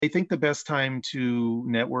I think the best time to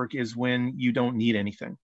network is when you don't need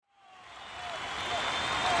anything.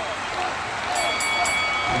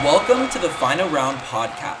 Welcome to the Final Round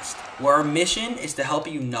podcast, where our mission is to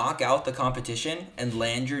help you knock out the competition and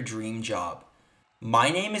land your dream job. My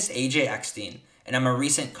name is AJ Eckstein, and I'm a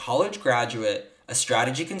recent college graduate, a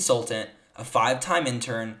strategy consultant, a 5-time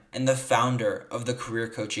intern, and the founder of the career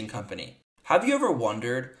coaching company. Have you ever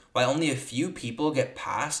wondered why only a few people get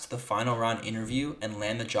past the final round interview and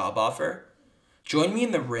land the job offer? Join me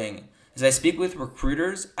in the ring as I speak with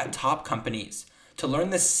recruiters at top companies to learn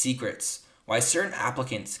the secrets why certain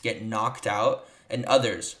applicants get knocked out and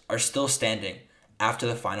others are still standing after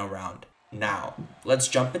the final round. Now, let's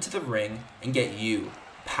jump into the ring and get you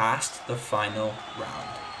past the final round.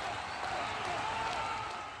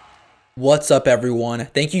 What's up, everyone?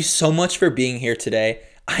 Thank you so much for being here today.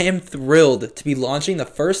 I am thrilled to be launching the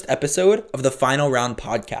first episode of the Final Round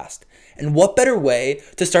podcast. And what better way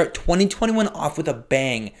to start 2021 off with a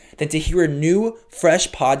bang than to hear a new, fresh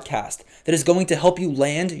podcast that is going to help you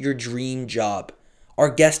land your dream job. Our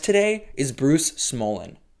guest today is Bruce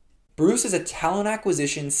Smolen. Bruce is a talent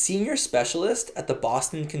acquisition senior specialist at the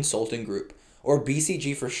Boston Consulting Group, or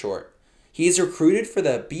BCG for short. He is recruited for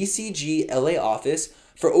the BCG LA office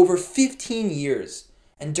for over 15 years.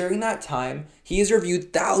 And during that time, he has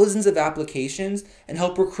reviewed thousands of applications and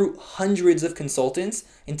helped recruit hundreds of consultants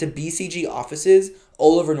into BCG offices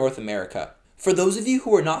all over North America. For those of you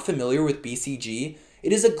who are not familiar with BCG,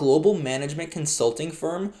 it is a global management consulting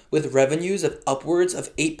firm with revenues of upwards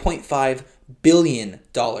of $8.5 billion.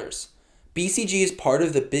 BCG is part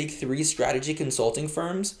of the big three strategy consulting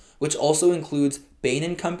firms, which also includes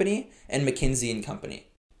Bain & Company and McKinsey & Company.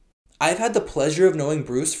 I've had the pleasure of knowing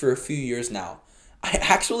Bruce for a few years now. I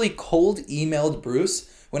actually cold emailed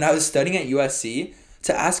Bruce when I was studying at USC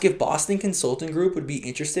to ask if Boston Consulting Group would be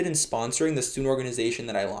interested in sponsoring the student organization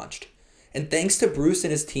that I launched. And thanks to Bruce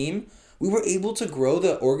and his team, we were able to grow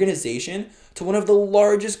the organization to one of the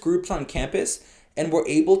largest groups on campus and were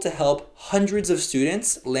able to help hundreds of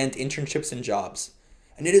students land internships and jobs.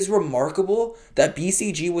 And it is remarkable that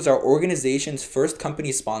BCG was our organization's first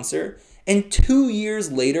company sponsor, and 2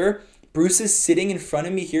 years later, Bruce is sitting in front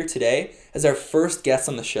of me here today as our first guest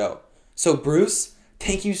on the show. So Bruce,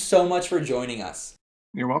 thank you so much for joining us.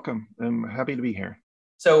 You're welcome. I'm happy to be here.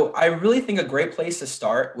 So I really think a great place to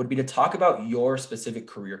start would be to talk about your specific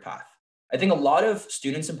career path. I think a lot of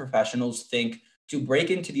students and professionals think to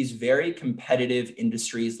break into these very competitive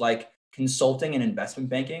industries like consulting and investment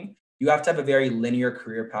banking, you have to have a very linear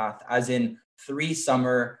career path, as in 3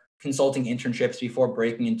 summer consulting internships before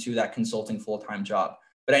breaking into that consulting full-time job.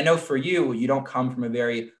 But I know for you, you don't come from a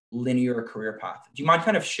very linear career path. Do you mind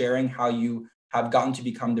kind of sharing how you have gotten to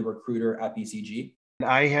become the recruiter at BCG?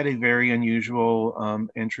 I had a very unusual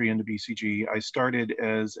entry into BCG. I started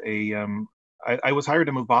as I was hired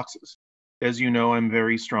to move boxes. As you know, I'm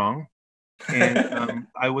very strong. And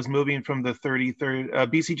I was moving from the 33rd,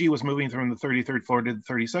 BCG was moving from the 33rd floor to the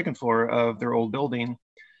 32nd floor of their old building.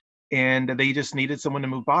 And they just needed someone to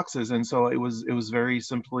move boxes. And so it was very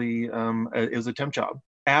simply, it was a temp job.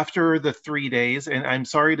 After the 3 days, and I'm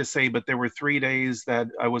sorry to say, but there were 3 days that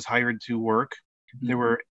I was hired to work. Mm-hmm. There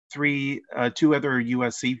were two other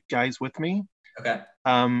USC guys with me. Okay.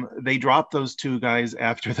 They dropped those 2 guys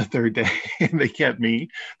after the 3rd day, and they kept me.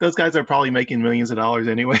 Those guys are probably making millions of dollars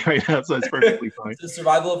anyway right now, so it's perfectly fine. It's the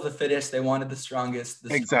survival of the fittest. They wanted the strongest.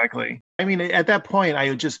 Exactly. I mean, at that point, I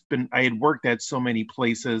had worked at so many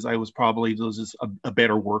places. I was probably just a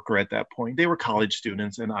better worker at that point. They were college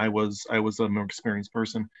students, and I was a more experienced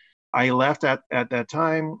person. I left at that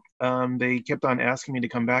time. They kept on asking me to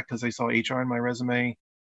come back because they saw HR in my resume.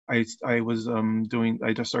 I just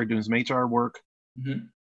started doing some HR work.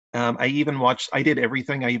 Mm-hmm. I did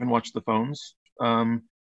everything. I even watched the phones. And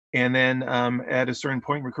then at a certain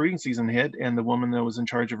point, recruiting season hit, and the woman that was in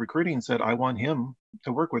charge of recruiting said, I want him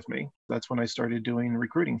to work with me. That's when I started doing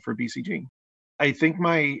recruiting for BCG. I think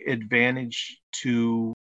my advantage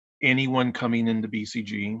to anyone coming into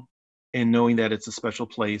BCG and knowing that it's a special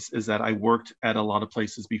place is that I worked at a lot of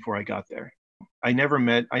places before I got there. I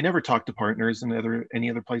never talked to partners in any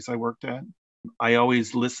other place I worked at. I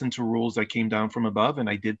always listened to rules that came down from above, and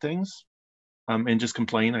I did things and just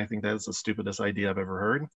complain. I think that's the stupidest idea I've ever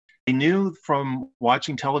heard. I knew from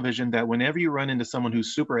watching television that whenever you run into someone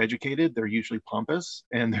who's super educated, they're usually pompous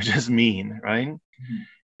and they're just mean, right? Mm-hmm.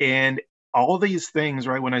 And all these things,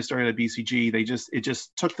 right, when I started at BCG, it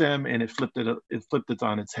just took them and it flipped it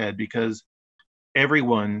on its head, because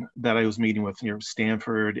everyone that I was meeting with,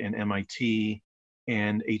 Stanford and MIT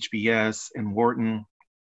and HBS and Wharton,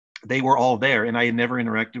 they were all there, and I had never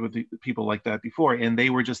interacted with people like that before, and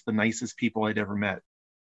they were just the nicest people I'd ever met.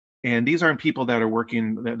 And these aren't people that are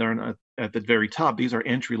working, that are not at the very top. These are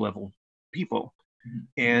entry level people.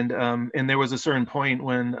 And there was a certain point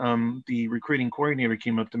when the recruiting coordinator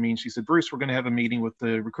came up to me and she said, Bruce, we're going to have a meeting with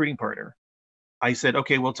the recruiting partner. I said,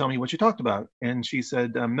 okay, well, tell me what you talked about. And she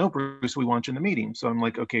said, no, Bruce, we want you in the meeting. So I'm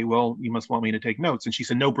like, okay, well, you must want me to take notes. And she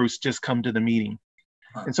said, no, Bruce, just come to the meeting.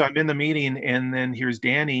 Huh. And so I'm in the meeting, and then here's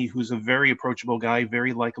Danny, who's a very approachable guy,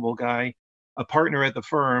 very likable guy, a partner at the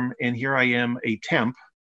firm. And here I am, a temp.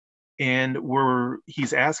 And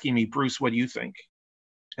he's asking me, Bruce, what do you think?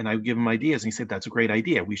 And I give him ideas, and he said, that's a great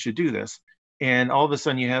idea. We should do this. And all of a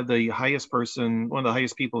sudden, you have the highest person, one of the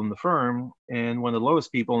highest people in the firm, and one of the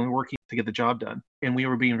lowest people, and working to get the job done. And we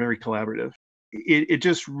were being very collaborative. It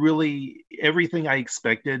just really, everything I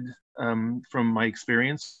expected from my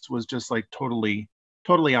experience was just like totally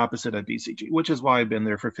opposite at BCG, which is why I've been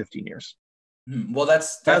there for 15 years. Well,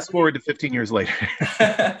 that's Fast forward to 15 years later.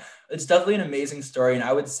 it's definitely an amazing story. And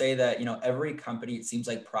I would say that, every company, it seems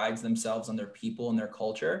like, prides themselves on their people and their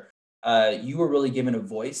culture. You were really given a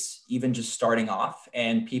voice, even just starting off,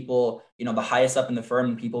 and people, the highest up in the firm,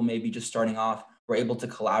 and people maybe just starting off, were able to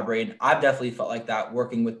collaborate. And I've definitely felt like that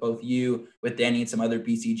working with both you, with Danny, and some other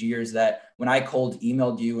BCGers, that when I cold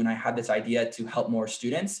emailed you and I had this idea to help more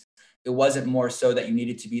students, it wasn't more so that you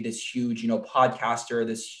needed to be this huge, podcaster,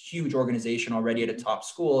 this huge organization already at a top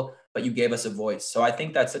school, but you gave us a voice. So I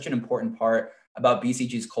think that's such an important part about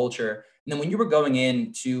BCG's culture. And then when you were going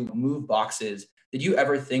in to move boxes, did you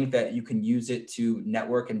ever think that you can use it to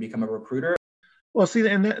network and become a recruiter? Well, see,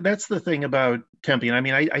 and that's the thing about temping. I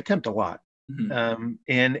mean, I tempt a lot.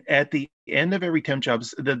 And at the end of every temp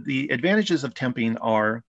jobs, the advantages of temping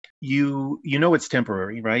are it's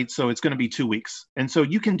temporary, right? So it's going to be 2 weeks. And so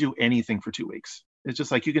you can do anything for 2 weeks. It's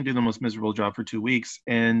just like you can do the most miserable job for 2 weeks.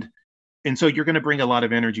 And so you're going to bring a lot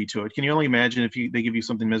of energy to it. Can you only imagine if they give you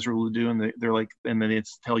something miserable to do and they're like, and then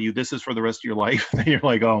it's tell you this is for the rest of your life? Then you're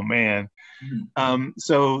like, oh man.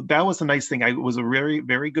 So that was a nice thing. I was a very,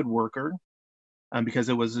 very good worker because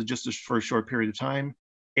it was just for a short period of time.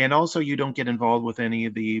 And also you don't get involved with any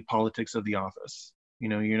of the politics of the office.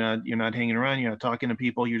 You're not hanging around, you're not talking to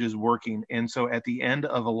people, you're just working. And so at the end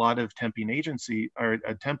of a lot of temping agency or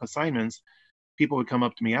temp assignments, people would come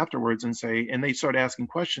up to me afterwards and say, and they'd start asking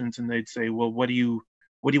questions, and they'd say, well, what do you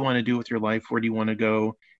want to do with your life? Where do you want to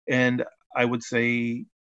go? And I would say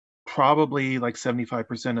probably like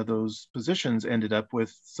 75% of those positions ended up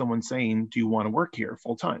with someone saying, do you want to work here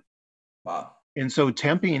full time? Wow. And so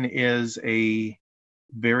temping is a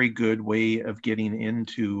very good way of getting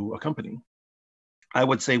into a company. I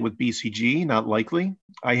would say with BCG, not likely.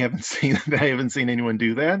 I haven't seen anyone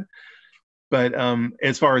do that. But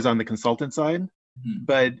as far as on the consultant side,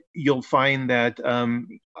 but you'll find that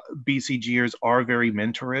BCGers are very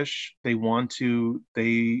mentorish. They want to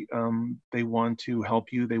help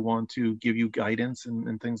you. They want to give you guidance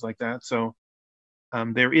and things like that. So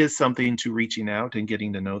there is something to reaching out and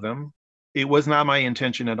getting to know them. It was not my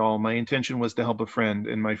intention at all. My intention was to help a friend,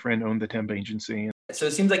 and my friend owned the temp agency. So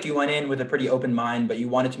it seems like you went in with a pretty open mind, but you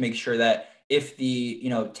wanted to make sure that if the,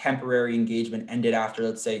 temporary engagement ended after,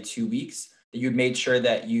 let's say, 2 weeks, that you'd made sure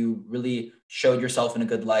that you really showed yourself in a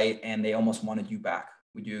good light and they almost wanted you back.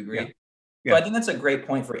 Would you agree? Yeah. So Yeah. I think that's a great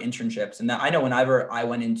point for internships. And that I know whenever I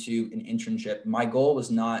went into an internship, my goal was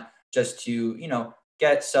not just to,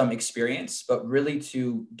 get some experience, but really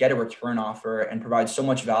to get a return offer and provide so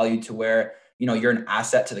much value to where, you're an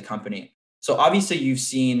asset to the company. So obviously you've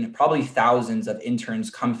seen probably thousands of interns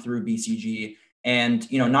come through BCG,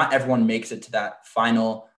 and not everyone makes it to that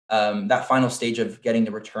final stage of getting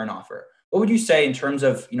the return offer. What would you say in terms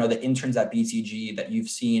of the interns at BCG that you've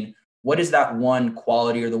seen? What is that one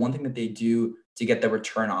quality or the one thing that they do to get the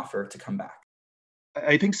return offer to come back?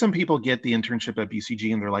 I think some people get the internship at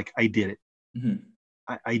BCG and they're like, I did it. Mm-hmm.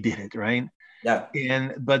 I did it, right? Yeah.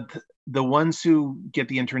 But the ones who get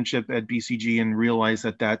the internship at BCG and realize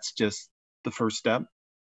that that's just the first step,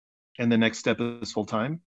 and the next step is full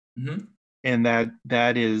time, Mm-hmm. and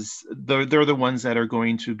that is they're the ones that are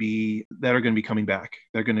going to be coming back.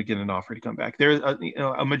 They're going to get an offer to come back. There's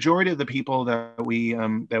a majority of the people that we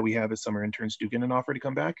have as summer interns do get an offer to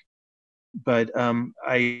come back, but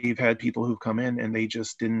I've had people who've come in and they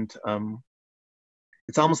just didn't.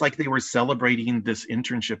 It's almost like they were celebrating this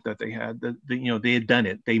internship that they had. They had done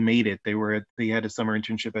it, they made it. They had a summer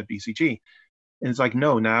internship at BCG, and it's like,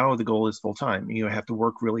 no, now the goal is full time. You have to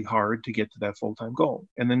work really hard to get to that full time goal,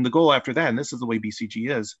 and then the goal after that, and this is the way BCG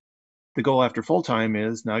is. The goal after full time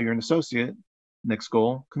is now you're an associate. Next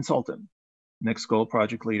goal, consultant. Next goal,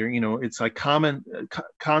 project leader. It's like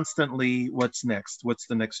constantly, what's next? What's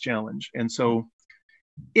the next challenge? And so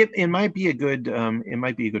it might be a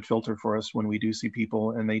good filter for us when we do see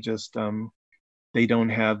people and they don't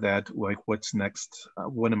have that, like, what's next,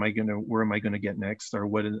 where am I gonna get next, or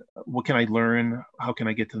what can I learn, how can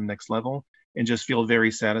I get to the next level, and just feel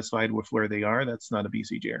very satisfied with where they are. That's not a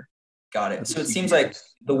BCGer. Got A it. So it seems BCGer like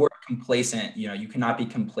is, the word complacent, you cannot be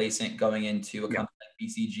complacent going into a yeah. company like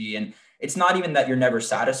BCG. And it's not even that you're never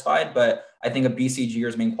satisfied, but I think a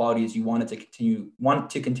BCGer's main quality is you want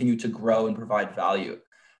to continue to grow and provide value.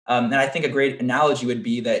 And I think a great analogy would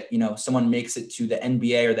be that, someone makes it to the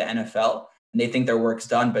NBA or the NFL and they think their work's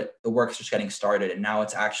done, but the work's just getting started. And now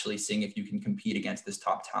it's actually seeing if you can compete against this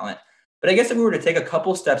top talent. But I guess if we were to take a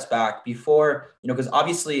couple steps back before, because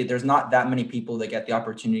obviously there's not that many people that get the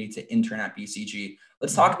opportunity to intern at BCG.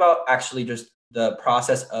 Let's talk about actually just the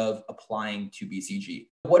process of applying to BCG.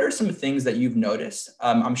 What are some things that you've noticed?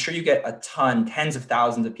 I'm sure you get tens of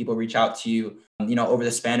thousands of people reach out to you, over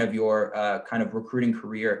the span of your kind of recruiting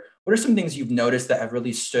career. What are some things you've noticed that have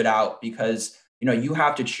really stood out because, you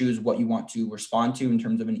have to choose what you want to respond to in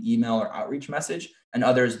terms of an email or outreach message, and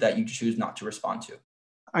others that you choose not to respond to?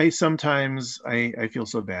 I feel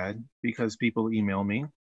so bad because people email me.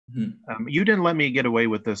 Mhm. You didn't let me get away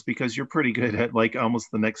with this because you're pretty good at, like, almost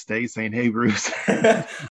the next day saying, "Hey, Bruce."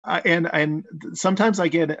 And sometimes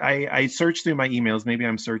I search through my emails. Maybe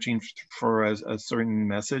I'm searching for a certain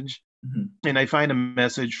message, Mhm. and I find a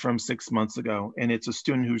message from 6 months ago, and it's a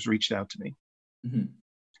student who's reached out to me. Mhm.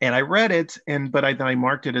 And I read it, but I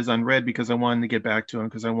marked it as unread because I wanted to get back to them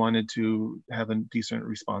because I wanted to have a decent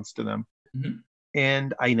response to them, Mhm.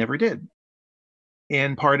 and I never did.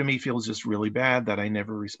 And part of me feels just really bad that I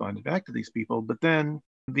never responded back to these people. But then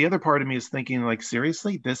the other part of me is thinking, like,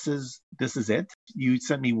 seriously, this is it? You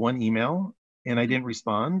sent me one email and I didn't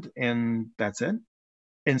respond, and that's it?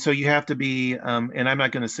 And so you have to be, and I'm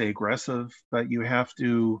not going to say aggressive, but you have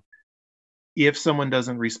to, if someone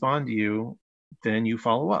doesn't respond to you, then you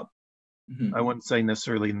follow up. I Mhm. wouldn't say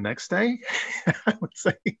necessarily the next day. I would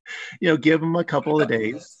say, give them a A couple of couple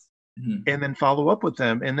days days. Mhm. and then follow up with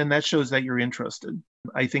them. And then that shows that you're interested.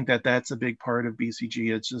 I think that that's a big part of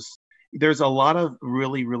BCG. It's just, there's a lot of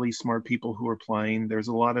really, really smart people who are applying. There's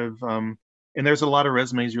a lot of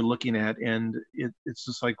resumes you're looking at, and it's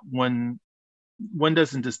just like one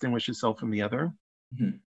doesn't distinguish itself from the other.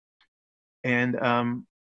 Mhm. And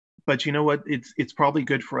but you know what? It's probably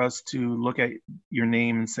good for us to look at your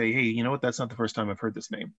name and say, hey, you know what? That's not the first time I've heard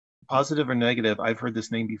this name. Positive or negative, I've heard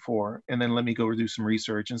this name before. And then let me go do some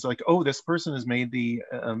research. And it's like, oh, this person has made the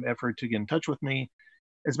effort to get in touch with me.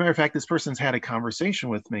 As a matter of fact, this person's had a conversation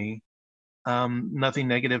with me. Nothing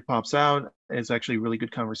negative pops out. It's actually a really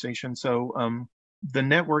good conversation. So the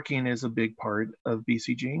networking is a big part of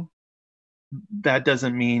BCG. That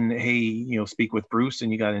doesn't mean, hey, speak with Bruce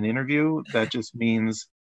and you got an interview. That just means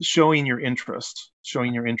showing your interest.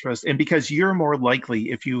 And because you're more likely,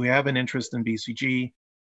 if you have an interest in BCG,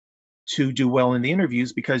 to do well in the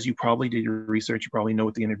interviews because you probably did your research, you probably know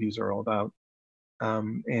what the interviews are all about.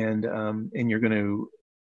 And you're going to,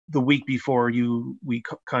 the week before we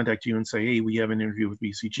contact you and say, hey, we have an interview with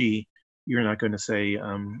BCG, you're not going to say,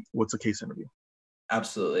 what's a case interview?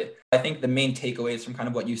 Absolutely. I think the main takeaways from kind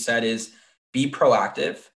of what you said is be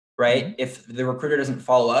proactive, right? Mm-hmm. If the recruiter doesn't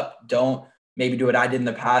follow up, don't maybe do what I did in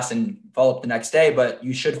the past and follow up the next day, but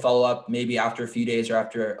you should follow up maybe after a few days or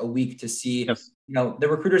after a week to see, Yes. the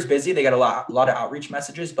recruiter's busy, they got a lot of outreach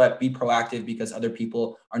messages, but be proactive because other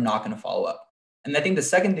people are not going to follow up. And I think the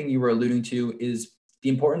second thing you were alluding to is the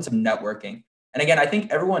importance of networking. And again, I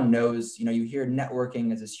think everyone knows, you hear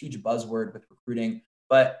networking as this huge buzzword with recruiting,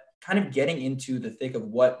 but kind of getting into the thick of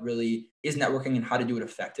what really is networking and how to do it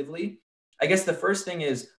effectively. I guess the first thing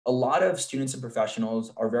is a lot of students and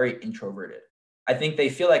professionals are very introverted. I think they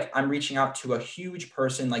feel like I'm reaching out to a huge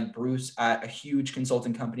person like Bruce at a huge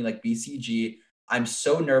consulting company like BCG. I'm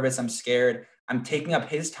so nervous, I'm scared. I'm taking up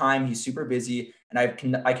his time, he's super busy, and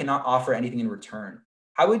I cannot offer anything in return.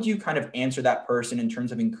 How would you kind of answer that person in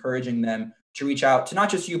terms of encouraging them to reach out to not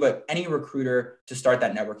just you, but any recruiter to start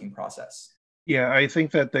that networking process? Yeah, I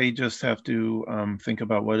think that they just have to think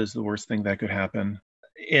about what is the worst thing that could happen.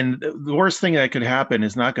 And the worst thing that could happen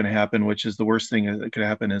is not going to happen, which is the worst thing that could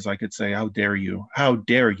happen is I could say, how dare you? How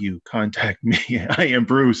dare you contact me? I am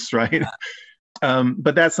Bruce, right?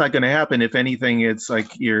 But that's not going to happen. If anything, it's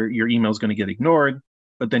like your email is going to get ignored,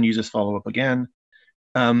 but then you just follow up again.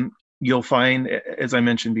 You'll find, as I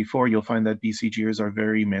mentioned before, you'll find that BCGers are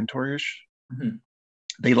very mentorish. Mhm.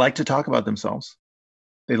 They like to talk about themselves.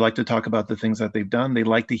 They like to talk about the things that they've done. They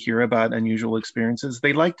like to hear about unusual experiences.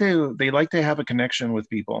 They like to have a connection with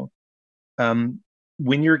people. Um,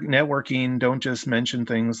 when you're networking, don't just mention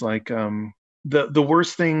things like, The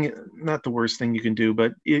worst thing, not the worst thing you can do,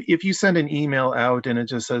 but if you send an email out and it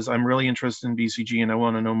just says, I'm really interested in BCG and I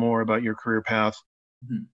want to know more about your career path,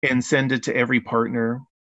 Mhm. and send it to every partner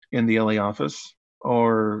in the LA office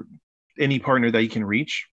or any partner that you can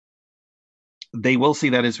reach, they will see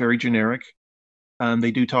that as very generic.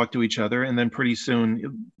 They do talk to each other, and then pretty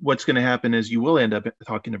soon, what's going to happen is you will end up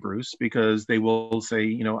talking to Bruce because they will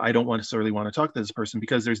say, I don't necessarily want to talk to this person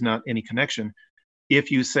because there's not any connection. If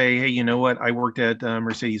you say, hey, you know what, I worked at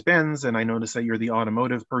Mercedes Benz and I noticed that you're the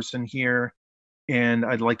automotive person here, and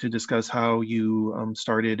I'd like to discuss how you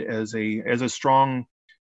started as a strong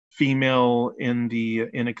female in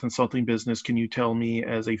a consulting business. Can you tell me,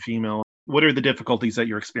 as a female, what are the difficulties that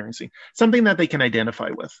you're experiencing? Something that they can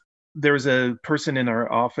identify with. There's a person in our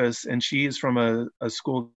office, and she's from a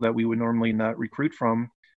school that we would normally not recruit from.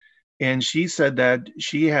 And she said that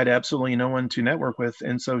she had absolutely no one to network with.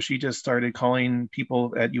 And so she just started calling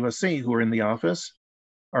people at USC who are in the office,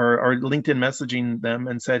 or LinkedIn messaging them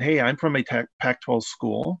and said, hey, I'm from a Pac-12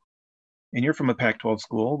 school, and you're from a Pac-12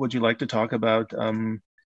 school. Would you like to talk about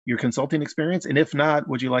your consulting experience? And if not,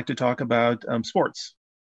 would you like to talk about sports?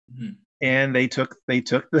 Mhm. And they took the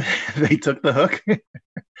they took the hook,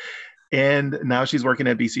 and now she's working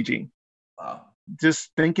at BCG. Wow.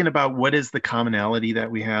 Just thinking about what is the commonality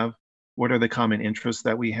that we have, what are the common interests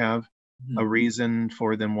that we have, a Mhm. reason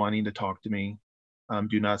for them wanting to talk to me.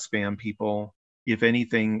 Do not spam people. If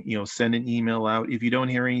anything, send an email out. If you don't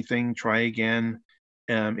hear anything, try again.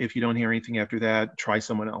 If you don't hear anything after that, try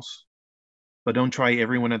someone else. But don't try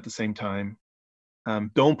everyone at the same time.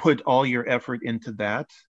 Don't put all your effort into that,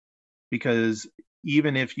 because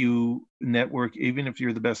even if you network, even if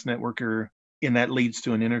you're the best networker and that leads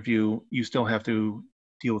to an interview, you still have to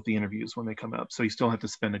deal with the interviews when they come up. So you still have to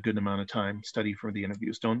spend a good amount of time study for the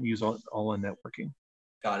interviews. Don't use all in networking.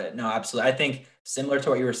 Got it. No, absolutely. I think similar to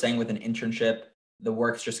what you were saying with an internship, the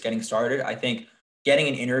work's just getting started. I think getting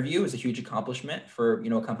an interview is a huge accomplishment for,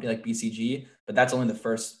 a company like BCG, but that's only the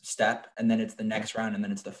first step. And then it's the Yeah. next round and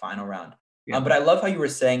then it's the final round. Yeah. But I love how you were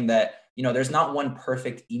saying that, there's not one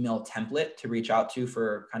perfect email template to reach out to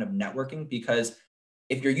for kind of networking, because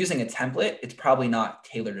if you're using a template, it's probably not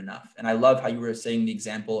tailored enough. And I love how you were saying the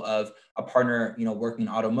example of a partner, working in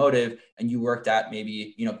automotive, and you worked at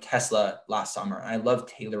maybe, Tesla last summer. And I love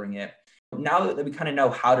tailoring it. Now that we kind of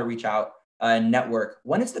know how to reach out and network,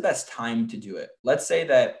 when is the best time to do it? Let's say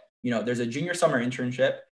that, there's a junior summer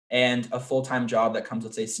internship and a full-time job that comes,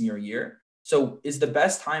 let's say, senior year. So is the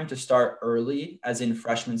best time to start early, as in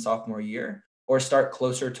freshman, sophomore year, or start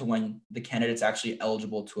closer to when the candidate's actually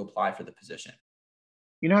eligible to apply for the position?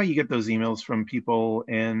 You know how you get those emails from people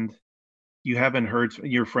and you haven't heard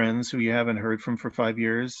your friends who you haven't heard from for 5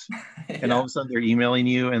 years, and all Yeah. of a sudden they're emailing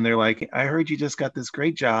you and they're like, I heard you just got this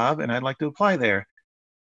great job and I'd like to apply there.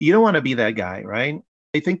 You don't want to be that guy, right?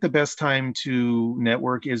 I think the best time to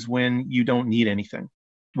network is when you don't need anything.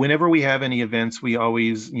 Whenever we have any events, we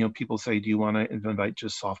always, people say, do you want to invite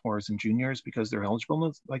just sophomores and juniors because they're eligible?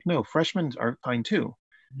 And it's like, no, freshmen are fine too.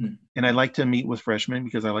 Mhm. And I like to meet with freshmen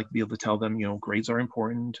because I like to be able to tell them, grades are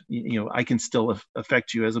important. I can still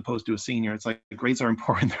affect you as opposed to a senior. It's like grades are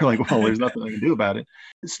important. They're like, well, there's nothing I can do about it.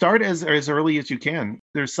 Start as early as you can.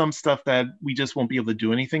 There's some stuff that we just won't be able to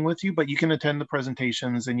do anything with you, but you can attend the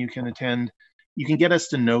presentations and you can get us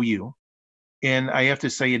to know you. And I have to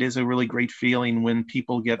say, it is a really great feeling when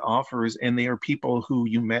people get offers and they are people who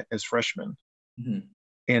you met as freshmen, Mhm.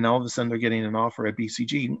 and all of a sudden they're getting an offer at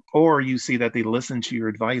BCG, or you see that they listened to your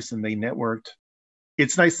advice and they networked.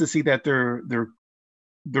 It's nice to see that their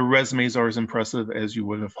resumes are as impressive as you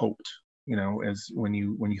would have hoped. As when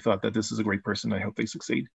you thought that this is a great person, I hope they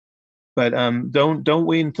succeed. But don't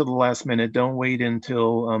wait until the last minute. Don't wait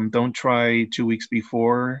until don't try 2 weeks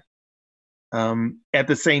before. At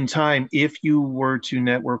the same time, if you were to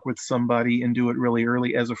network with somebody and do it really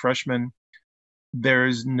early as a freshman,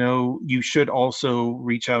 you should also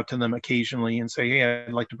reach out to them occasionally and say, hey,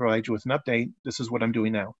 I'd like to provide you with an update. This is what I'm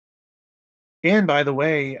doing now. And by the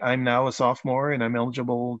way, I'm now a sophomore and I'm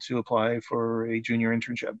eligible to apply for a junior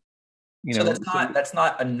internship. So that's So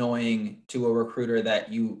not annoying to a recruiter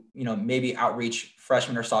that maybe outreach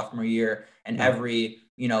freshman or sophomore year, and no, every,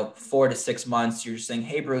 4 to 6 months you're just saying,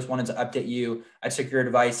 "Hey Bruce, wanted to update you. I took your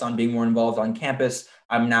advice on being more involved on campus.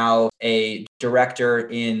 I'm now a director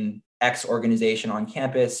in X organization on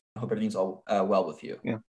campus. I hope everything's all well with you."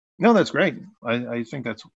 yeah, no, that's great. I think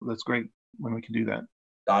that's great when we can do that.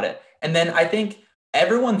 Got it. And then I think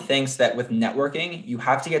everyone thinks that with networking, you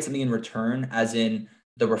have to get something in return, as in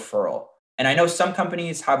the referral. And I know some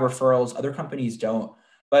companies have referrals, other companies don't.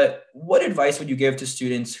 But what advice would you give to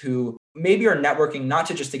students who maybe are networking, not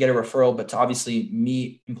to just to get a referral, but to obviously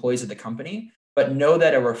meet employees at the company, but know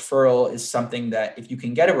that a referral is something that if you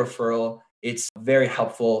can get a referral, it's very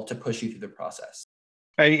helpful to push you through the process?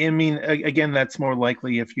 I mean, again, that's more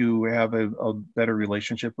likely if you have a better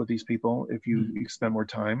relationship with these people, if you spend more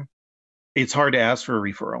time. It's hard to ask for a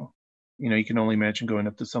referral. You can only imagine going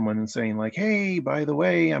up to someone and saying like, "Hey, by the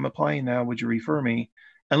way, I'm applying now. Would you refer me?"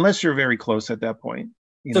 Unless you're very close at that point.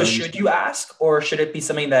 So You should you ask, or should it be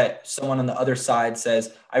something that someone on the other side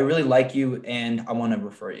says, I really like you and I want to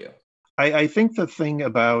refer you? I think the thing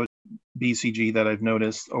about BCG that I've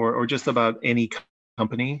noticed, or just about any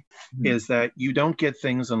company, Mhm, is that you don't get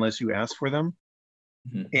things unless you ask for them.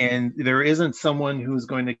 mhm. And there isn't someone who's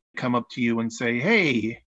going to come up to you and say,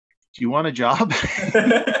 "Hey, do you want a job?"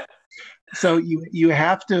 So you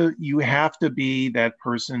have to be that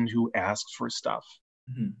person who asks for stuff,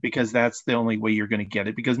 Mhm. because that's the only way you're going to get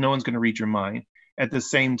it, because no one's going to read your mind. At the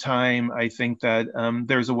same time, I think that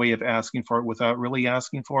there's a way of asking for it without really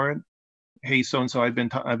asking for it. Hey, so and so, I've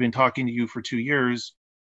been talking to you for 2 years.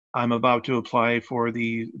 I'm about to apply for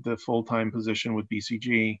the full time position with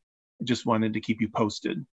BCG. Just wanted to keep you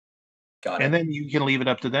posted. Got And it. then you can leave it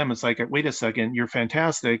up to them. It's like, wait a second, you're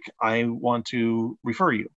fantastic. I want to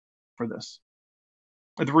refer you for this.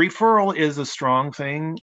 The referral is a strong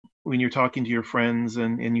thing when you're talking to your friends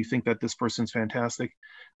and you think that this person's fantastic.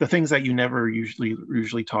 The things that you never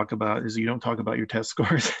usually talk about is you don't talk about your test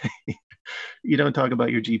scores. You don't talk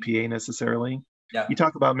about your GPA necessarily. Yeah. You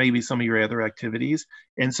talk about maybe some of your other activities.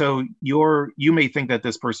 And so you may think that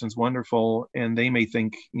this person's wonderful, and they may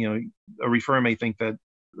think, a referrer may think that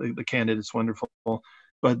the candidate's wonderful.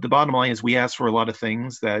 But the bottom line is we ask for a lot of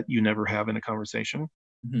things that you never have in a conversation.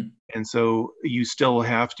 Mhm. And so you still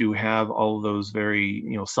have to have all of those very,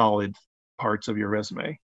 solid parts of your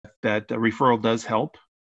resume. That referral does help.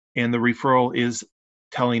 And the referral is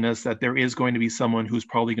telling us that there is going to be someone who's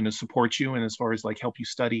probably going to support you, and as far as like help you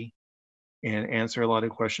study and answer a lot of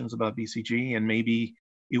questions about BCG. And maybe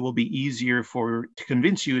it will be easier to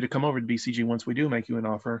convince you to come over to BCG once we do make you an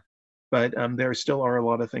offer. But there still are a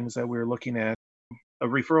lot of things that we're looking at. A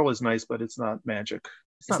referral is nice, but it's not magic.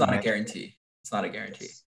 It's It's not not a magic. guarantee. It's not a guarantee.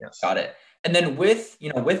 Yes. Yes. Got it. And then with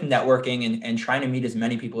networking and trying to meet as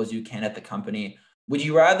many people as you can at the company, would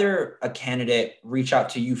you rather a candidate reach out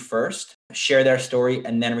to you first, share their story,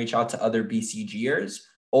 and then reach out to other BCGers,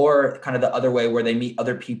 or kind of the other way where they meet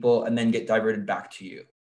other people and then get diverted back to you?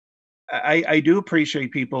 I do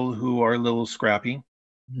appreciate people who are a little scrappy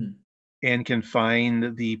Mhm. and can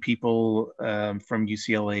find the people from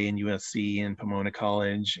UCLA and USC and Pomona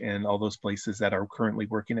College and all those places that are currently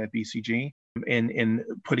working at BCG, and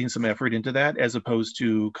putting some effort into that, as opposed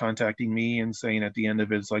to contacting me and saying at the end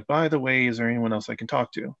of it, it's like, by the way, is there anyone else I can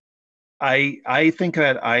talk to? I think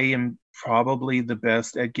that I am probably the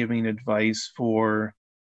best at giving advice for,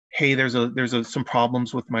 hey, there's some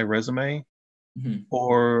problems with my resume, Mhm.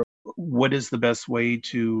 or what is the best way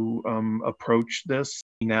to approach this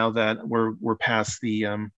now that we're past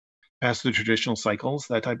the traditional cycles,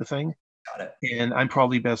 that type of thing. Got it. And I'm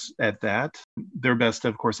probably best at that. They're best,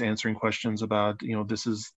 of course, answering questions about,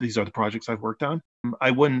 these are the projects I've worked on.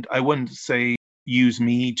 I wouldn't say use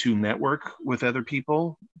me to network with other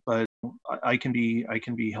people, but I can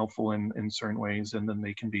be helpful in certain ways, and then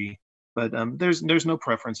they can be. But there's no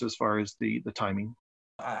preference as far as the timing.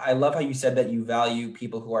 I love how you said that you value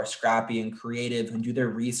people who are scrappy and creative and do their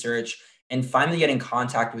research and finally get in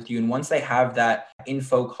contact with you. And once they have that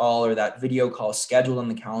info call or that video call scheduled on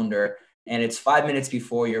the calendar, and it's 5 minutes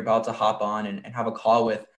before you're about to hop on and have a call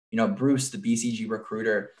with, Bruce, the BCG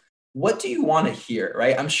recruiter, what do you want to hear,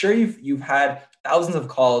 right? I'm sure you've had thousands of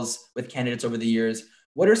calls with candidates over the years.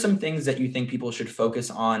 What are some things that you think people should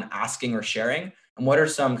focus on asking or sharing? And what are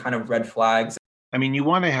some kind of red flags? I mean, you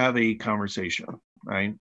want to have a conversation,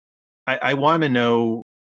 right? I want to know.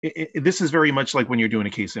 This is very much like when you're doing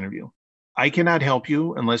a case interview. I cannot help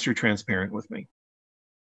you unless you're transparent with me.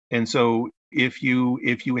 And so if you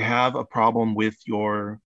have a problem with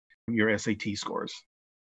your SAT scores,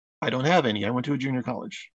 I don't have any. I went to a junior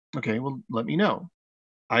college. Okay, well, let me know.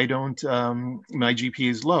 I don't. My GPA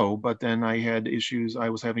is low, but then I had issues. I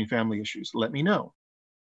was having family issues. Let me know.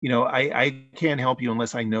 I can't help you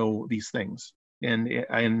unless I know these things.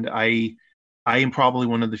 And I am probably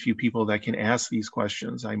one of the few people that can ask these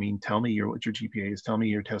questions. I mean, tell me what your GPA is, tell me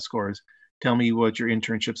your test scores, tell me what your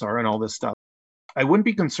internships are, and all this stuff. I wouldn't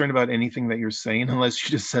be concerned about anything that you're saying unless you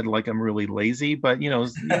just said like I'm really lazy. But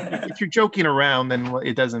if you're joking around, then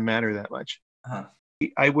it doesn't matter that much. Uh-huh.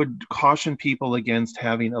 I would caution people against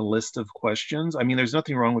having a list of questions. I mean, there's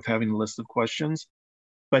nothing wrong with having a list of questions,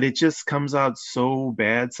 but it just comes out so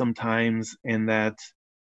bad sometimes. And that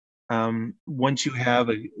once you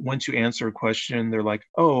answer a question, they're like,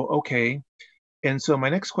 oh, okay. And so my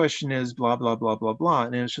next question is blah, blah, blah, blah, blah.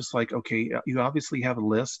 And it's just like, okay, you obviously have a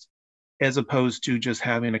list, as opposed to just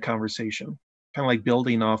having a conversation, kind of like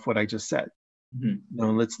building off what I just said. Mhm.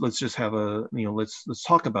 Let's just have let's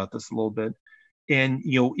talk about this a little bit. And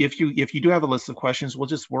if you do have a list of questions, we'll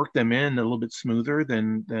just work them in a little bit smoother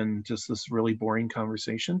than just this really boring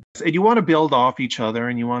conversation. And you want to build off each other,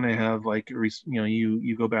 and you want to have like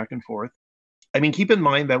you go back and forth. I mean, keep in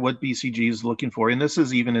mind that what BCG is looking for, and this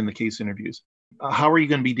is even in the case interviews, how are you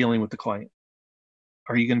going to be dealing with the client?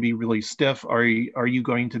 Are you going to be really stiff? Are you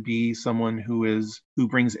going to be someone who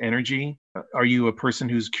brings energy? Are you a person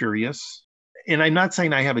who's curious? And I'm not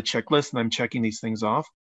saying I have a checklist and I'm checking these things off,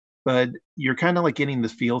 but you're kind of like getting the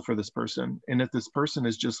feel for this person. And if this person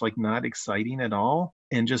is just like not exciting at all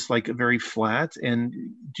and just like very flat, and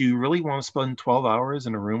do you really want to spend 12 hours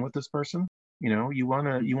in a room with this person? You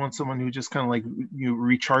want someone who just kind of like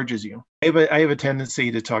recharges you. I have a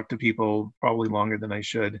tendency to talk to people probably longer than I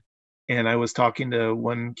should. And I was talking to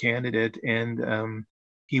one candidate, and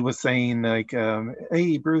he was saying like,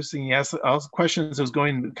 "Hey, Bruce," and he asked all the questions.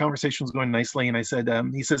 The conversation was going nicely, and I said,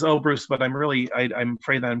 he says, "Oh, Bruce, but I'm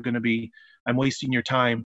afraid that I'm wasting your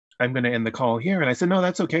time. I'm going to end the call here." And I said, "No,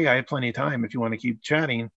 that's okay. I have plenty of time if you want to keep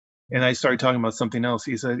chatting." And I started talking about something else.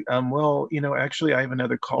 He said, "Well, actually, I have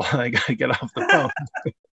another call. I got to get off the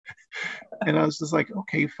phone." And I was just like,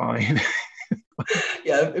 "Okay, fine."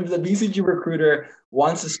 Yeah, if the BCG recruiter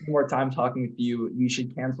wants to spend more time talking with you, you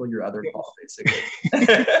should cancel your other call, basically.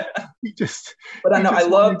 But I know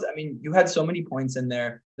I mean, you had so many points in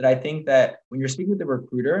there that I think that when you're speaking with the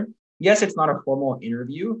recruiter, yes, it's not a formal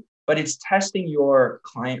interview, but it's testing your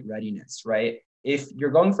client readiness, right? If you're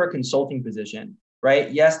going for a consulting position,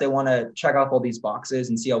 right? Yes, they want to check off all these boxes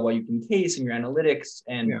and see how well you can case in your analytics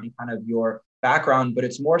and kind of your background, but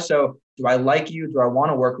it's more so, do I like you? Do I want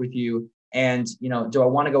to work with you? And, do I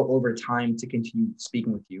want to go over time to continue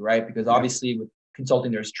speaking with you, right? Because obviously with consulting,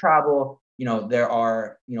 there's travel, there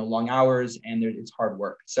are, long hours, and it's hard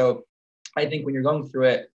work. So I think when you're going through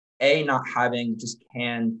it, not having just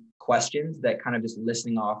canned questions that kind of just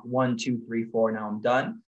listing off 1, 2, 3, 4, now I'm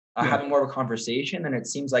done, having more of a conversation. And it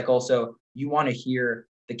seems like also you want to hear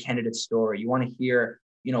the candidate's story. You want to hear,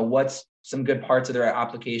 what's some good parts of their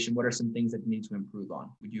application. What are some things that you need to improve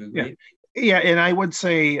on? Would you agree? Yeah, and I would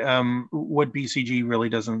say what BCG really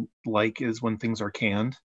doesn't like is when things are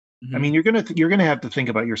canned. I mean, you're gonna have to think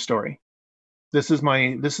about your story. This is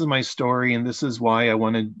my story, and this is why I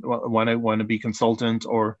want to be consultant,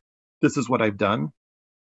 or this is what I've done.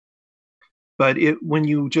 But when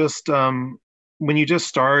you just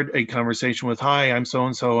start a conversation with, "Hi, I'm so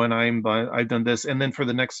and so, and I've done this," and then for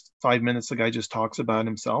the next 5 minutes, the guy just talks about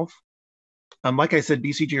himself. Like I said,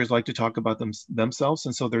 BCGers like to talk about themselves,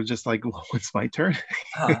 and so they're just like, "Well, it's my turn."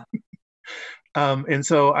 And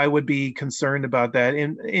so I would be concerned about that,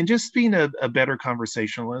 and just being a better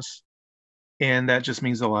conversationalist, and that just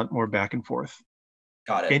means a lot more back and forth.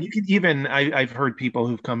 Got it. And you can even I've heard people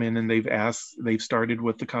who've come in and they've started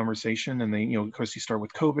with the conversation, and they, of course, you start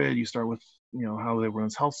with COVID, you start with how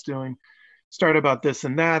everyone's health's doing, start about this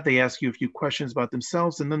and that. They ask you a few questions about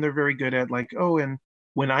themselves, and then they're very good at like, "Oh, and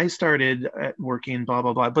when I started at working, blah,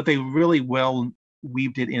 blah, blah," but they really well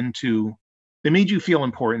weaved it into, they made you feel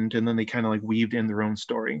important, and then they kind of like weaved in their own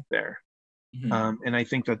story there. And I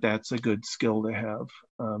think that that's a good skill to have,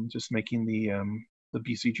 just making the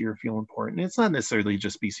BCGer feel important. It's not necessarily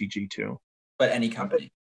just BCG too, but any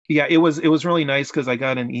company. Yeah, it was really nice because I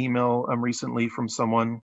got an email recently from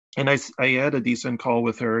someone, and I had a decent call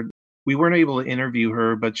with her. We weren't able to interview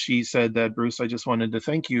her, but she said that, "Bruce, I just wanted to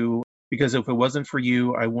thank you, because if it wasn't for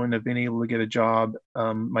you, I wouldn't have been able to get a job,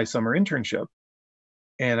 my summer internship."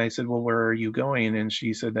 And I said, "Well, where are you going?" And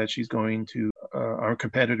she said that she's going to our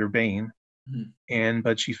competitor, Bain.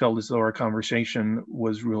 But she felt as though our conversation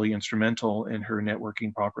was really instrumental in her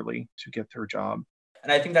networking properly to get her job.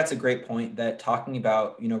 And I think that's a great point, that talking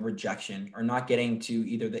about, rejection or not getting to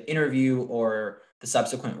either the interview or the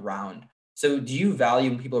subsequent round. So do you value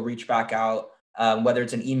when people reach back out, whether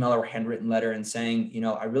it's an email or handwritten letter, and saying,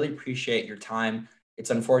 "I really appreciate your time. It's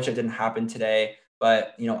unfortunate it didn't happen today,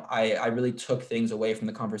 but, I really took things away from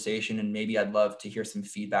the conversation, and maybe I'd love to hear some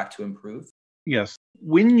feedback to improve"? Yes.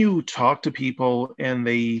 When you talk to people and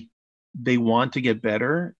they want to get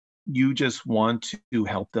better, you just want to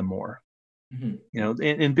help them more. And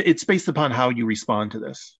it's based upon how you respond to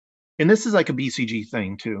this. And this is like a BCG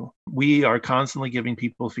thing too. We are constantly giving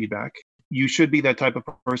people feedback. You should be that type of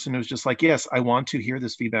person who's just like, "Yes, I want to hear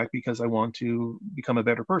this feedback because I want to become a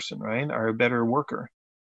better person, right? Or a better worker."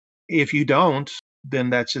 If you don't, then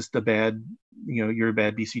that's just you're a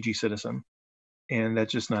bad BCG citizen. And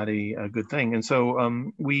that's just not a good thing. And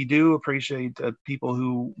so we do appreciate people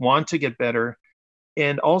who want to get better.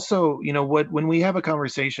 And also, when we have a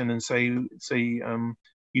conversation and say,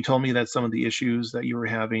 you told me that some of the issues that you were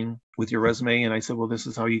having with your resume, and I said, well, this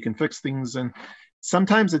is how you can fix things. And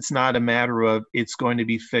sometimes it's not a matter of it's going to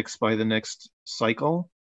be fixed by the next cycle.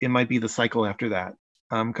 It might be the cycle after that,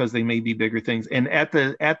 because they may be bigger things. And at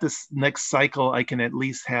this next cycle, I can at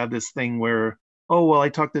least have this thing where, oh, well, I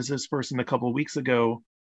talked to this person a couple of weeks ago,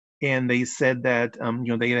 and they said that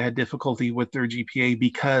they had difficulty with their GPA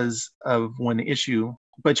because of one issue.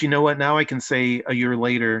 But you know what? Now I can say a year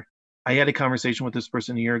later, I had a conversation with this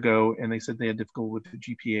person a year ago, and they said they had difficulty with the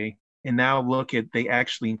GPA. And now look at, they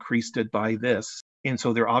actually increased it by this. And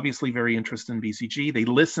so they're obviously very interested in BCG. They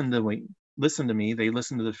listen to me, they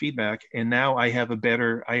listen to the feedback, and now I have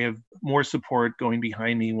more support going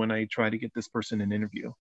behind me when I try to get this person an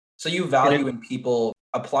interview. So you value when people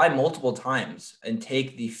apply multiple times and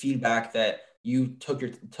take the feedback that you took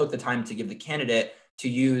the time to give the candidate to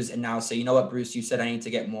use, and now say, you know what, Bruce, you said I need to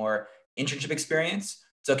get more internship experience.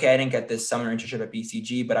 It's okay, I didn't get this summer internship at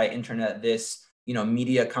BCG, but I interned at this,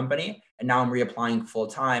 media company, and now I'm reapplying full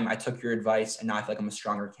time. I took your advice, and now I feel like I'm a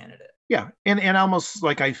stronger candidate. Yeah, and almost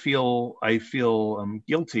like I feel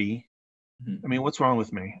guilty. I mean, what's wrong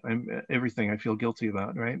with me? Everything I feel guilty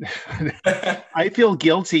about, right? I feel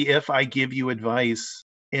guilty if I give you advice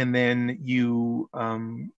and then you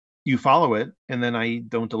follow it and then I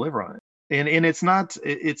don't deliver on it. And it's not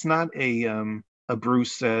a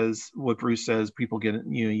Bruce says what Bruce says, people get,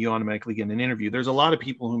 you automatically get an interview. There's a lot of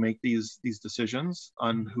people who make these decisions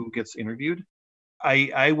on who gets interviewed.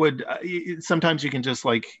 I would sometimes you can just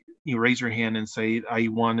you raise your hand and say, I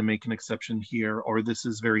want to make an exception here, or this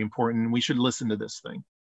is very important. We should listen to this thing,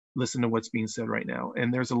 listen to what's being said right now.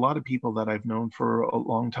 And there's a lot of people that I've known for a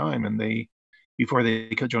long time, and before they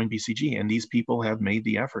could join BCG, and these people have made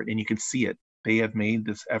the effort, and you can see it. They have made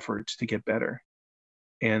this effort to get better.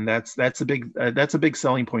 And that's a big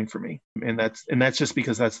selling point for me. And that's just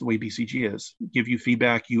because that's the way BCG is. Give you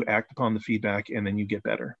feedback, you act upon the feedback, and then you get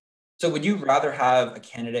better. So would you rather have a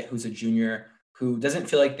candidate who's a junior who doesn't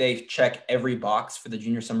feel like they check every box for the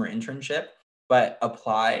junior summer internship, but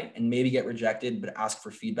apply and maybe get rejected, but ask for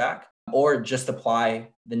feedback, or just apply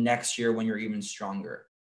the next year when you're even stronger?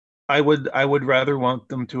 I would rather want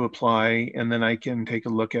them to apply, and then I can take a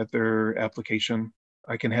look at their application.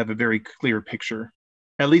 I can have a very clear picture.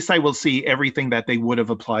 At least I will see everything that they would have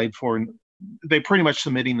applied for. They're pretty much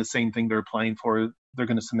submitting the same thing they're applying for. They're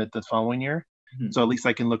going to submit the following year. Mm-hmm. So at least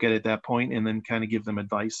I can look at it at that point and then kind of give them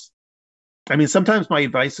advice. I mean, sometimes my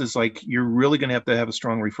advice is you're really going to have a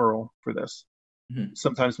strong referral for this. Mm-hmm.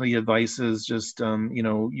 Sometimes my advice is just,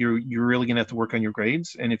 you're really going to have to work on your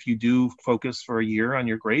grades. And if you do focus for a year on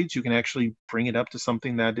your grades, you can actually bring it up to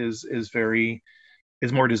something that is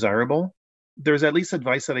more desirable. There's at least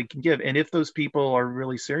advice that I can give. And if those people are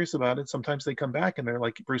really serious about it, sometimes they come back and they're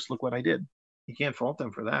like, Bruce, look what I did. You can't fault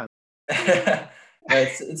them for that.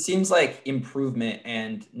 It seems like improvement,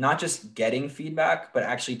 and not just getting feedback, but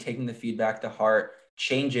actually taking the feedback to heart,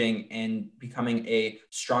 changing and becoming a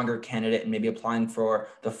stronger candidate, and maybe applying for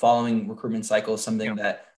the following recruitment cycle is something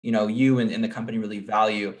that, you and the company really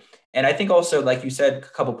value. And I think also, like you said a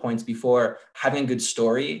couple points before, having a good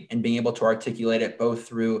story and being able to articulate it both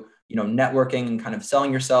through, networking and kind of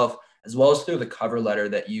selling yourself, as well as through the cover letter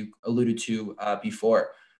that you alluded to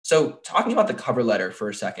before. So talking about the cover letter for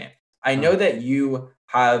a second, I know that you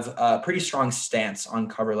have a pretty strong stance on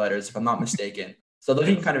cover letters, if I'm not mistaken. So if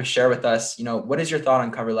you can kind of share with us, what is your thought on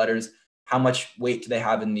cover letters? How much weight do they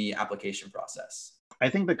have in the application process? I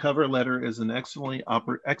think the cover letter is an excellent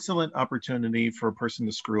opportunity for a person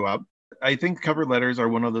to screw up. I think cover letters are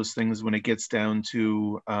one of those things when it gets down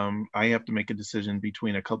to, I have to make a decision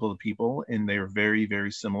between a couple of people and they're very,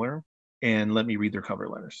 very similar. And let me read their cover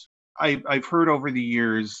letters. I've heard over the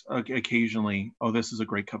years occasionally, oh, this is a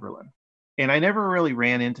great cover letter. And I never really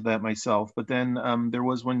ran into that myself. But then there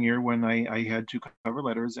was one year when I had two cover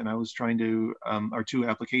letters and I was trying to, or two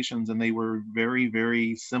applications, and they were very,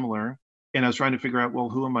 very similar. And I was trying to figure out, well,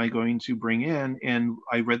 who am I going to bring in? And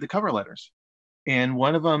I read the cover letters. And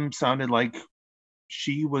one of them sounded like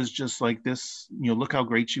she was just like this, look how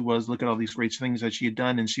great she was. Look at all these great things that she had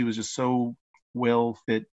done. And she was just so well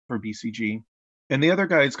fit for BCG. And the other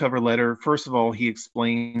guy's cover letter, first of all, he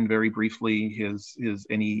explained very briefly his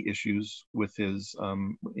any issues with his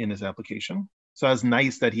in his application. So it was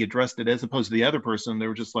nice that he addressed it, as opposed to the other person. They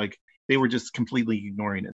were just completely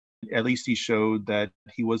ignoring it. At least he showed that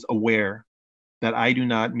he was aware that I do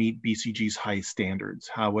not meet BCG's high standards.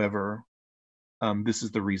 However, this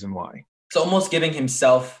is the reason why. So almost giving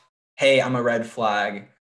himself, hey, I'm a red flag,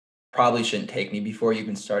 probably shouldn't take me before you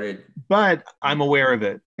even started. But I'm aware of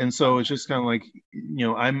it. And so it's just kind of like,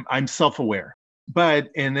 I'm self-aware. But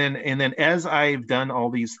and then as I've done all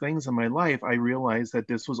these things in my life, I realized that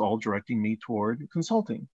this was all directing me toward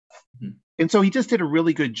consulting. Mm-hmm. And so he just did a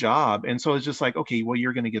really good job. And so it's just like, okay, well,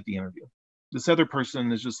 you're going to get the interview. This other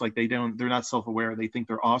person is just like, they're not self-aware. They think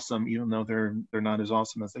they're awesome, even though they're not as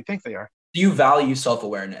awesome as they think they are. Do you value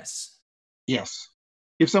self-awareness? Yes.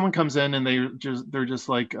 If someone comes in and they're just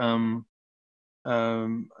like, hey,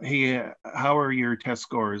 how are your test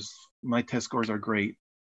scores? My test scores are great.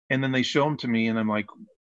 And then they show them to me and I'm like,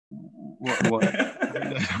 what?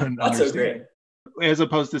 I don't That's so great. As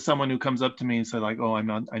opposed to someone who comes up to me and said like, oh, I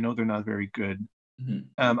know they're not very good.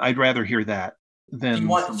 Mm-hmm. I'd rather hear that than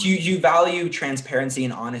you value transparency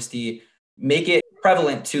and honesty, make it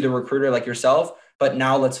prevalent to the recruiter like yourself, but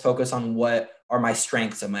now let's focus on what are my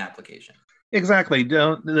strengths of my application. Exactly.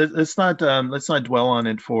 Let's not dwell on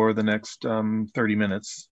it for the next 30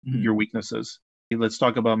 minutes, mm-hmm. your weaknesses. Let's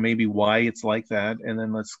talk about maybe why it's like that, and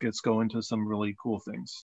then let's go into some really cool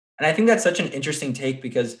things. And I think that's such an interesting take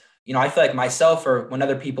because, I feel like myself or when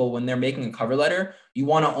other people, when they're making a cover letter, you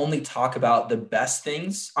want to only talk about the best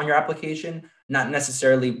things on your application, not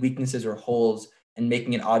necessarily weaknesses or holes, and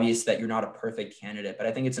making it obvious that you're not a perfect candidate. But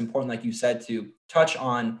I think it's important, like you said, to touch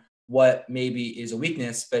on what maybe is a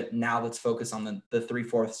weakness, but now let's focus on the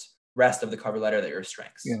 3/4 rest of the cover letter that are your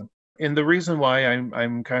strengths. Yeah. And the reason why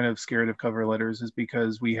I'm kind of scared of cover letters is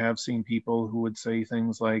because we have seen people who would say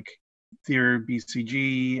things like, "Dear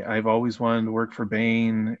BCG, I've always wanted to work for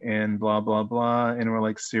Bain," and blah blah blah, and we're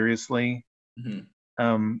like, seriously?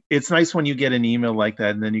 Mm-hmm. It's nice when you get an email like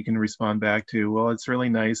that, and then you can respond back to, well, it's really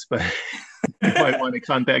nice, but you might want to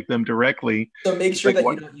contact them directly. So make sure that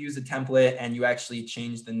you don't use a template and you actually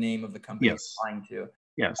change the name of the company you're applying to.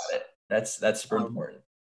 Yes. That's super important.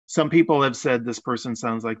 Some people have said this person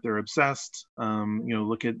sounds like they're obsessed.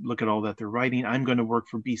 Look at all that they're writing. I'm going to work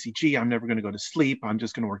for BCG. I'm never going to go to sleep. I'm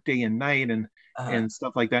just going to work day and night and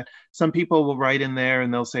stuff like that. Some people will write in there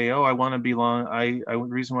and they'll say, "Oh, I want to belong. The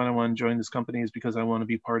reason why I want to join this company is because I want to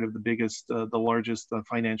be part of the biggest, the largest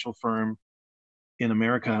financial firm in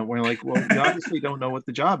America." We're like, well, you obviously don't know what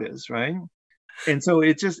the job is, right? And so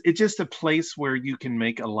it's just a place where you can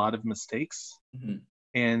make a lot of mistakes. Mm-hmm.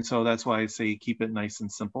 And so that's why I say keep it nice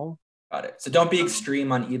and simple. Got it. So don't be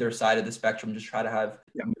extreme on either side of the spectrum. Just try to have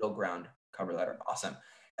a middle ground cover letter. Awesome.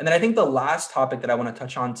 And then I think the last topic that I want to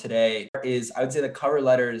touch on today is, I would say the cover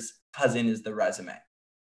letter's cousin is the resume.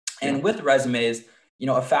 And with resumes,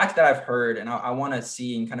 a fact that I've heard, and I want to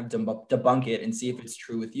see and kind of debunk it and see if it's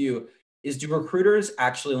true with you, is do recruiters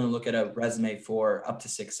actually only look at a resume for up to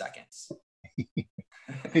 6 seconds?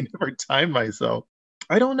 I never time myself.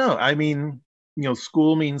 I don't know. I mean,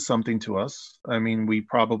 school means something to us. I mean, we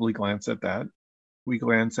probably glance at that. We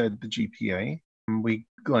glance at the GPA. We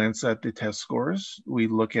glance at the test scores. We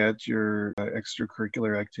look at your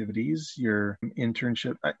extracurricular activities, your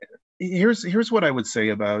internship. Here's what I would say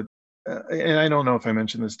about, and I don't know if I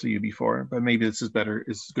mentioned this to you before, but maybe this is better.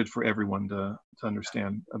 It's good for everyone to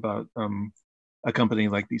understand about a company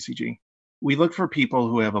like BCG. We look for people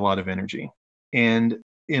who have a lot of energy. And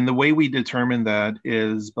in the way we determine that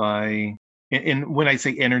is by, and when I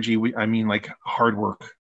say energy, I mean like hard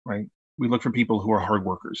work, right? We look for people who are hard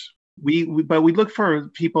workers. But we look for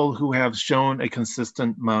people who have shown a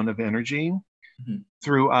consistent amount of energy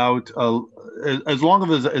throughout as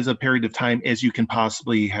long as a period of time as you can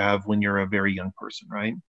possibly have when you're a very young person,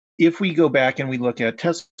 right? If we go back and we look at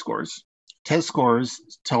test scores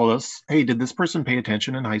tell us, hey, did this person pay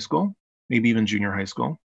attention in high school? Maybe even junior high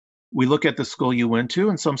school. We look at the school you went to,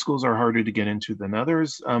 and some schools are harder to get into than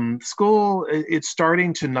others. School, it's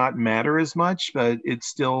starting to not matter as much, but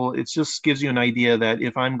it just gives you an idea that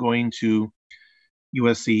if I'm going to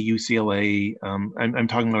USC, UCLA, I'm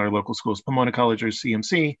talking about our local schools, Pomona College or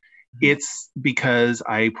CMC, it's because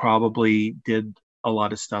I probably did a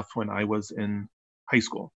lot of stuff when I was in high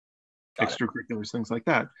school, extracurriculars, things like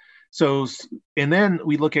that. So, and then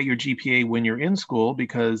we look at your GPA when you're in school,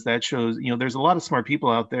 because that shows, there's a lot of smart people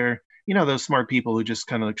out there, those smart people who just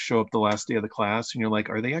kind of like show up the last day of the class and you're like,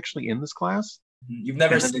 are they actually in this class? You've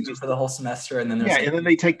never seen them for the whole semester. And then and then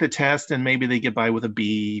they take the test and maybe they get by with a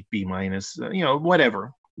B minus,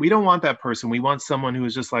 whatever. We don't want that person. We want someone who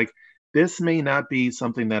is just like, this may not be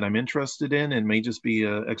something that I'm interested in. It may just be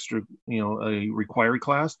a extra, a required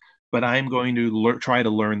class, but I'm going to try to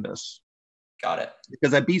learn this. Got it.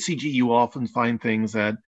 Because at BCG, you often find things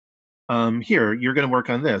that, here, you're going to work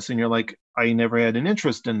on this. And you're like, I never had an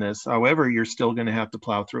interest in this. However, you're still going to have to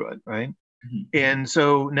plow through it, right? And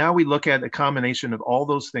so now we look at a combination of all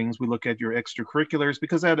those things. We look at your extracurriculars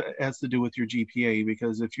because that has to do with your GPA.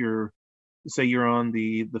 Because if you're, say, you're on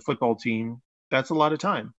the football team, that's a lot of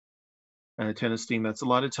time. Tennis team, that's a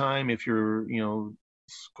lot of time. If you're,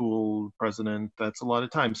 school president, that's a lot of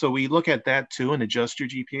time. So we look at that too and adjust your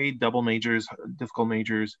GPA, double majors, difficult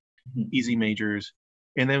majors, easy majors.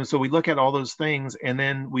 And then so we look at all those things and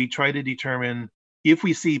then we try to determine if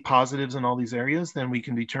we see positives in all these areas, then we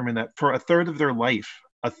can determine that for a third of their life,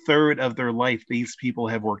 these people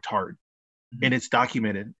have worked hard and it's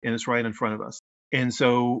documented and it's right in front of us. And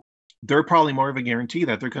so they're probably more of a guarantee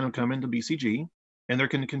that they're going to come into BCG and they're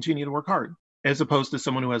going to continue to work hard, as opposed to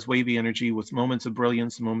someone who has wavy energy with moments of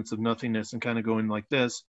brilliance, moments of nothingness, and kind of going like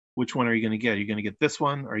this. Which one are you going to get? Are you going to get this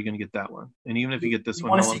one or are you going to get that one? And even if you get this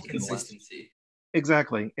one, how long is it going to last?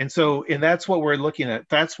 Exactly. And so, and that's what we're looking at.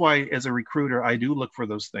 That's why as a recruiter, I do look for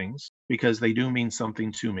those things because they do mean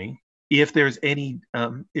something to me. If there's any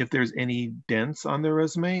dents on their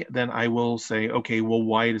resume, then I will say, okay, well,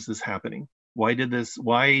 why is this happening? Why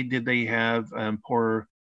did they have poor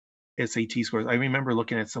SAT scores? I remember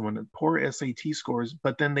looking at someone poor SAT scores,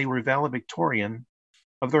 but then they were valedictorian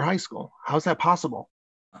of their high school. How's that possible?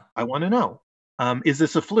 I want to know. Is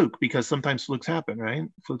this a fluke? Because sometimes flukes happen, right?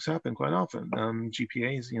 Flukes happen quite often.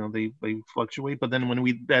 GPAs, they fluctuate. But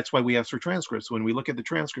then that's why we ask for transcripts. When we look at the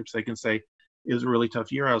transcripts, they can say, it was a really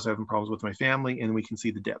tough year. I was having problems with my family, and we can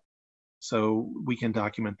see the dip. So we can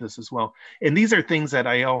document this as well. And these are things that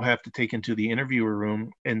I all have to take into the interviewer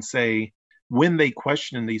room and say, when they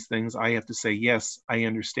question these things, I have to say, yes, I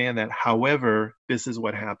understand that. However, this is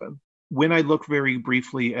what happened. When I look very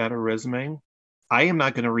briefly at a resume, I am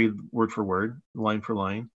not going to read word for word, line for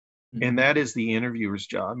line. And that is the interviewer's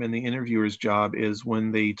job. And the interviewer's job is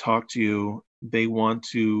when they talk to you,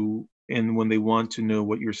 and when they want to know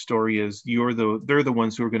what your story is, they're the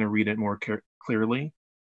ones who are going to read it more clearly.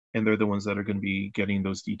 And they're the ones that are going to be getting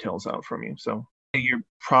those details out from you. So you're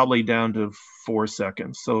probably down to 4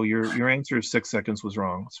 seconds. So your answer of 6 seconds was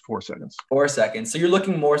wrong. It's 4 seconds. 4 seconds. So you're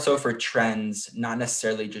looking more so for trends, not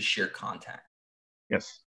necessarily just sheer content.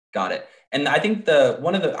 Yes. Got it. And I think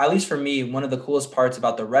at least for me, one of the coolest parts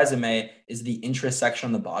about the resume is the interest section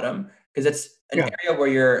on the bottom, because it's an area where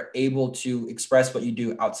you're able to express what you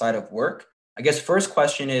do outside of work. I guess first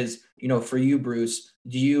question is, for you, Bruce,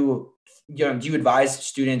 do you advise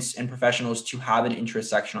students and professionals to have an interest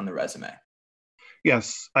section on the resume?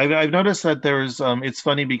 Yes, I've noticed that there's. It's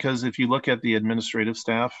funny because if you look at the administrative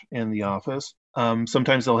staff in the office,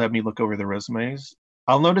 sometimes they'll have me look over the resumes.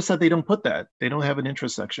 I'll notice that they don't put that. They don't have an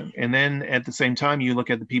interest section. And then at the same time, you look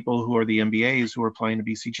at the people who are the MBAs who are applying to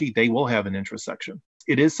BCG, they will have an interest section.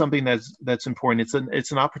 It is something that's important.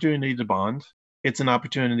 It's an opportunity to bond. It's an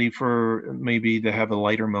opportunity for maybe to have a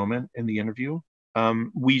lighter moment in the interview.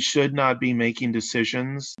 We should not be making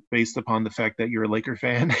decisions based upon the fact that you're a Laker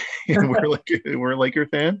fan and we're a Laker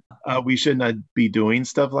fan. We should not be doing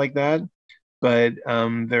stuff like that. But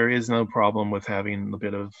there is no problem with having a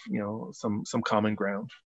bit of, some common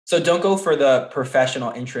ground. So don't go for the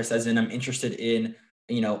professional interest, as in I'm interested in,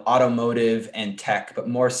 automotive and tech, but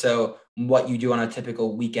more so what you do on a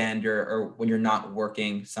typical weekend or when you're not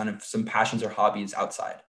working, some passions or hobbies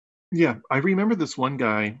outside. Yeah, I remember this one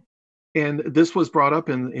guy, and this was brought up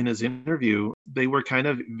in his interview. They were kind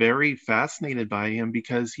of very fascinated by him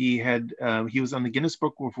because he was on the Guinness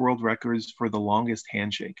Book of World Records for the longest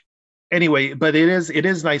handshake. Anyway, but it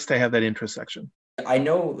is nice to have that interest section. I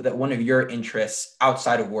know that one of your interests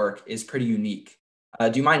outside of work is pretty unique.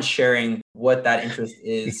 Do you mind sharing what that interest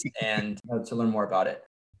is and to learn more about it?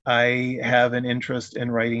 I have an interest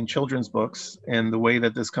in writing children's books, and the way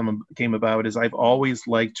that this came about is I've always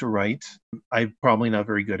liked to write. I'm probably not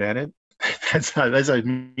very good at it. That's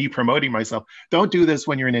me promoting myself. Don't do this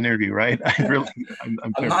when you're in an interview, right?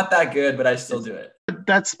 I'm not that good, but I still do it.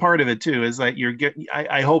 That's part of it too, is that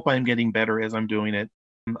I hope I'm getting better as I'm doing it.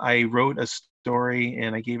 I wrote a story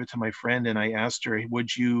and I gave it to my friend and I asked her,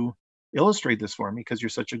 would you illustrate this for me? Because you're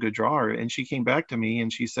such a good drawer. And she came back to me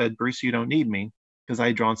and she said, Bruce, you don't need me, because I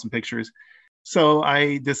had drawn some pictures. So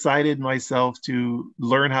I decided myself to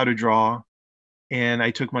learn how to draw. And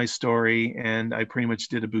I took my story and I pretty much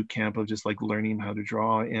did a boot camp of just like learning how to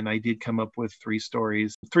draw. And I did come up with 3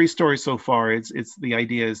 stories. 3 stories so far. It's the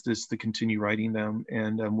idea is just to continue writing them.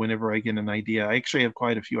 And whenever I get an idea, I actually have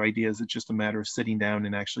quite a few ideas. It's just a matter of sitting down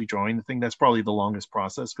and actually drawing the thing. That's probably the longest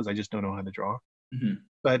process because I just don't know how to draw. Mm-hmm.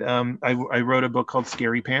 But I wrote a book called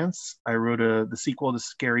Scary Pants. I wrote the sequel to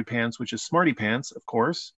Scary Pants, which is Smarty Pants, of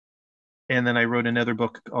course. And then I wrote another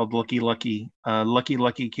book called Lucky Lucky. Lucky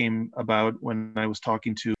Lucky came about when I was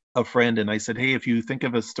talking to a friend and I said, hey, if you think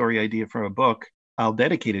of a story idea for a book, I'll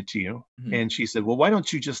dedicate it to you. Mhm. And she said, well, why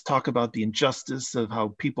don't you just talk about the injustice of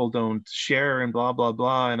how people don't share and blah, blah,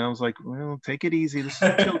 blah. And I was like, well, take it easy. This is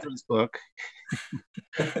a children's book.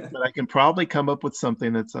 But I can probably come up with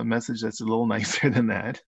something that's a message that's a little nicer than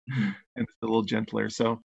that Mhm. and it's a little gentler.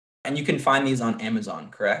 So And you can find these on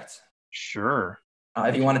Amazon, correct? sure. If you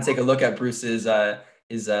If you want to take a look at Bruce's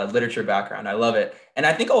his literature background, I love it. And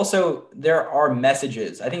I think also there are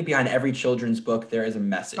messages. I think behind every children's book there is a oh yeah.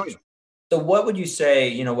 message. So what would you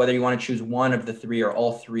say, whether you want to choose one of the three or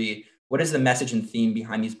all three, what is the message and theme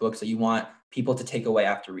behind these books that you want people to take away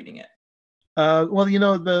after reading it? Well,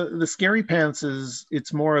 the scary pants is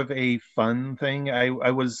it's more of a fun thing.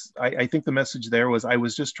 I think the message there was I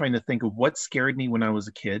was just trying to think of what scared me when I was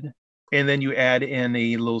a kid. And then you add in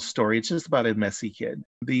a little story. It's just about a messy kid.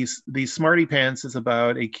 These smarty pants is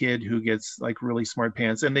about a kid who gets like really smart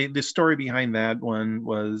pants. And the story behind that one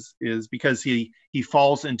is because he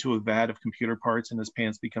falls into a vat of computer parts and his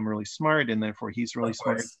pants become really smart and therefore he's really Of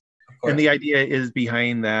smart. course. Of And course. the idea is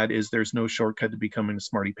behind that is there's no shortcut to becoming a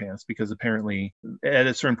smarty pants because apparently at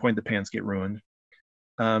a certain point the pants get ruined.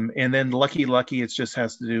 And then lucky, it just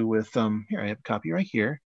has to do with here I have a copy right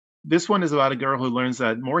here. This one is about a girl who learns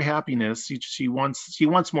that more happiness. She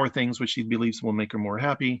wants more things which she believes will make her more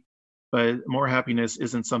happy, but more happiness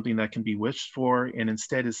isn't something that can be wished for, and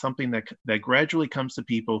instead is something that gradually comes to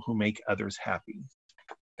people who make others happy.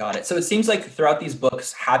 Got it. So it seems like throughout these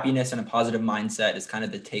books, happiness and a positive mindset is kind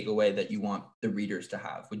of the takeaway that you want the readers to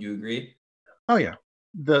have. Would you agree? Oh yeah.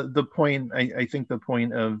 The point I think the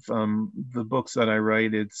point of the books that I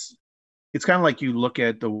write, it's kind of like you look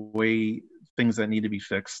at the way things that need to be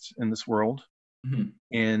fixed in this world Mhm.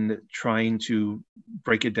 and trying to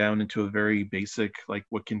break it down into a very basic, like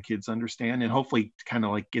what can kids understand, and hopefully kind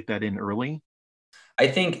of like get that in early. I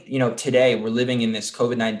think, today we're living in this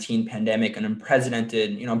COVID-19 pandemic and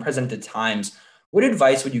unprecedented times. What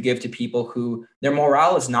advice would you give to people who their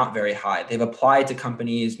morale is not very high? They've applied to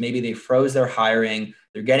companies, maybe they froze their hiring,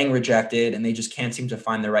 they're getting rejected, and they just can't seem to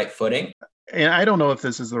find the right footing. And I don't know if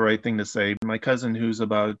this is the right thing to say. My cousin, who's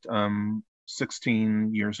about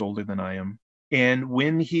 16 years older than I am, and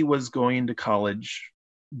when he was going to college,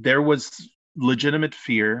 there was legitimate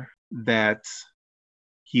fear that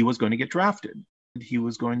he was going to get drafted. He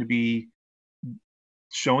was going to be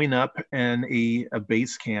showing up in a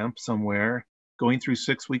base camp somewhere, going through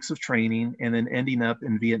 6 weeks of training, and then ending up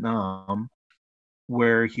in Vietnam,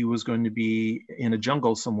 where he was going to be in a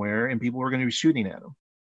jungle somewhere and people were going to be shooting at him.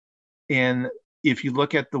 And if you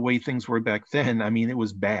look at the way things were back then, I mean, it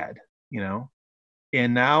was bad, you know?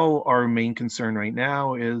 And now our main concern right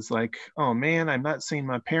now is like, oh man, I'm not seeing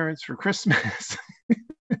my parents for Christmas.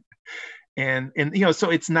 And so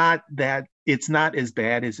it's not as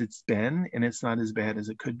bad as it's been, and it's not as bad as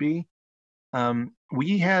it could be.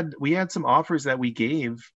 We had some offers that we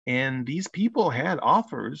gave, and these people had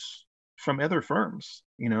offers from other firms,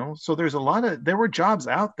 so there were jobs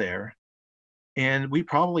out there, and we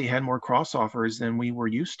probably had more cross offers than we were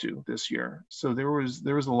used to this year. So there was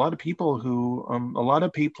a lot of people who a lot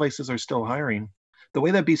of places are still hiring. The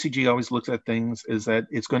way that BCG always looks at things is that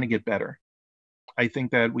it's going to get better. I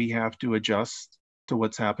think that we have to adjust to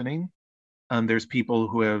what's happening. There's people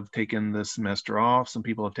who have taken the semester off. Some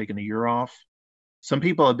people have taken a year off. Some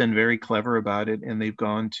people have been very clever about it, and they've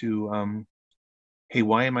gone to, hey,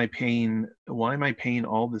 why am I paying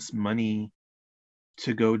all this money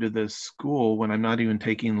to go to this school when I'm not even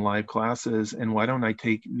taking live classes? And why don't I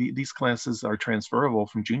take these classes are transferable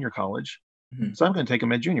from junior college? Mhm. So I'm going to take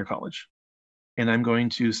them at junior college, and I'm going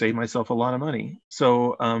to save myself a lot of money.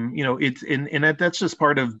 So, it's and that's just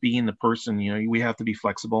part of being the person. We have to be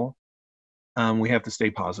flexible. We have to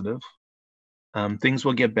stay positive. Things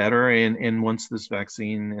will get better, and once this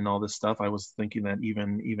vaccine and all this stuff, I was thinking that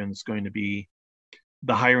even it's going to be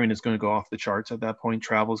the hiring is going to go off the charts at that point.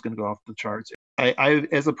 Travel is going to go off the charts. I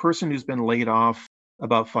as a person who's been laid off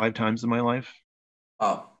about 5 times in my life,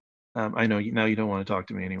 Oh. I know now you don't want to talk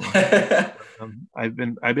to me anymore. I've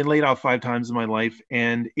been laid off 5 times in my life,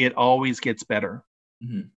 and it always gets better.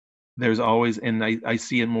 Mhm. There's always, and I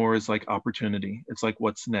see it more as like opportunity. It's like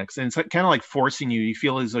what's next, and it's like, kind of like forcing you. You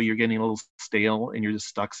feel as though you're getting a little stale and you're just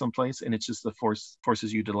stuck someplace, and it's just the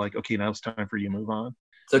forces you to like, okay, now it's time for you to move on.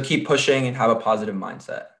 So keep pushing and have a positive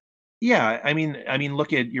mindset. Yeah, I mean,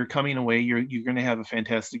 look at you're coming away. You're going to have a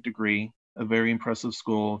fantastic degree, a very impressive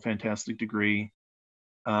school, fantastic degree.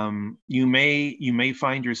 You may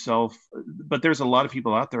find yourself, but there's a lot of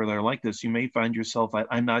people out there that are like this. You may find yourself,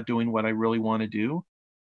 I'm not doing what I really want to do,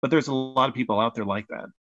 but there's a lot of people out there like that.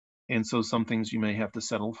 And so some things you may have to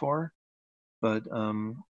settle for, but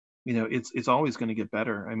It's always going to get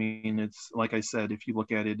better. I mean, it's like I said, if you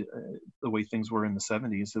look at it, the way things were in the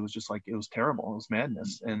 70s, it was just like, it was terrible. It was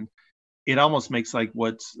madness. And it almost makes like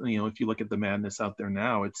if you look at the madness out there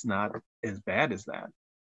now, it's not as bad as that.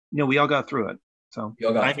 We all got through it. So, We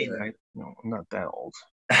all got I through mean, it. I'm not that old.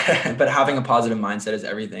 But having a positive mindset is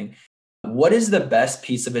everything. What is the best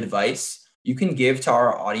piece of advice you can give to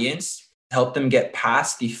our audience to help them get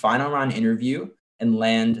past the final round interview and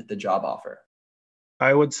land the job offer?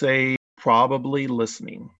 I would say probably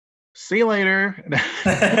listening. See you later.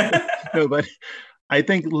 No, but I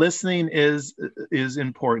think listening is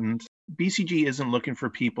important. BCG isn't looking for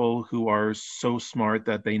people who are so smart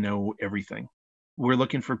that they know everything. We're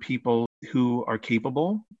looking for people who are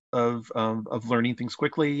capable of learning things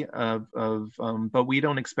quickly, but we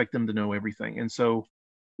don't expect them to know everything. And so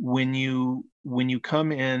when you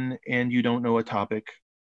come in and you don't know a topic,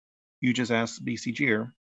 you just ask the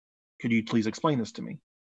BCGer, could you please explain this to me?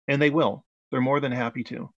 And they will. They're more than happy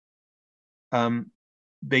to.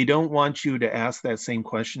 They don't want you to ask that same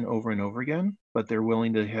question over and over again, but they're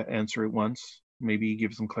willing to answer it once, maybe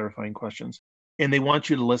give some clarifying questions. And they want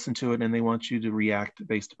you to listen to it, and they want you to react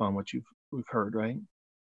based upon what we've heard, right?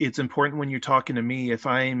 It's important when you're talking to me, if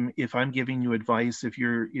I'm giving you advice, if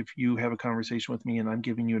you have a conversation with me and I'm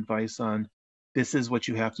giving you advice on this is what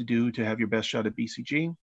you have to do to have your best shot at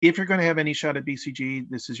BCG. If you're going to have any shot at BCG,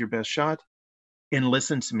 this is your best shot, and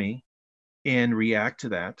listen to me and react to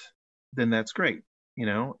that, then that's great.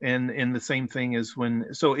 And the same thing is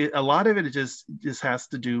a lot of it just has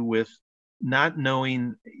to do with not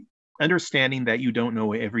understanding that you don't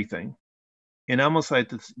know everything. And almost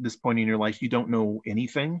like this point in your life, you don't know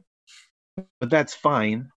anything, but that's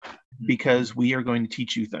fine because we are going to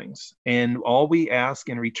teach you things. And all we ask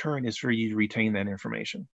in return is for you to retain that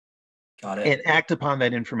information. Got it. And act upon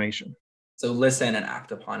that information. So listen and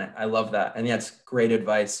act upon it. I love that. And that's great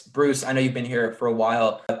advice. Bruce, I know you've been here for a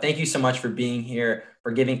while. Thank you so much for being here,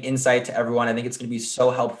 for giving insight to everyone. I think it's going to be so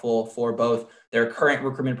helpful for both their current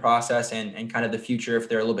recruitment process and kind of the future if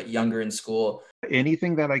they're a little bit younger in school.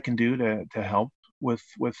 Anything that I can do to help with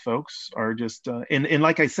folks are just, and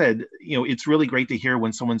like I said, it's really great to hear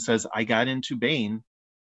when someone says, I got into Bain,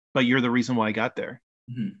 but you're the reason why I got there.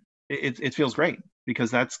 Mm-hmm. It feels great, because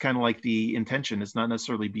that's kind of like the intention. It's not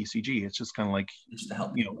necessarily BCG. It's just kind of like, just to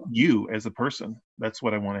help you as a person. That's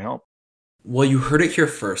what I want to help. Well, you heard it here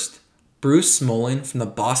first. Bruce Smolen from the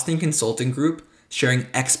Boston Consulting Group sharing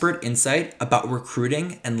expert insight about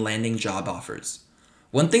recruiting and landing job offers.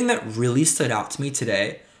 One thing that really stood out to me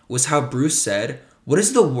today was how Bruce said, what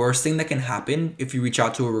is the worst thing that can happen if you reach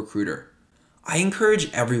out to a recruiter? I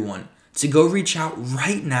encourage everyone to go reach out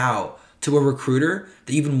right now to a recruiter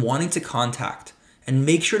that you've been wanting to contact, and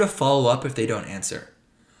make sure to follow up if they don't answer.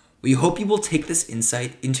 We hope you will take this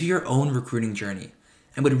insight into your own recruiting journey,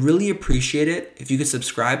 and would really appreciate it if you could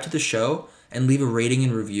subscribe to the show and leave a rating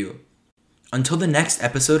and review. Until the next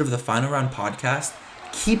episode of the Final Round podcast,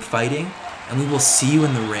 keep fighting, and we will see you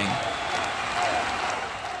in the ring.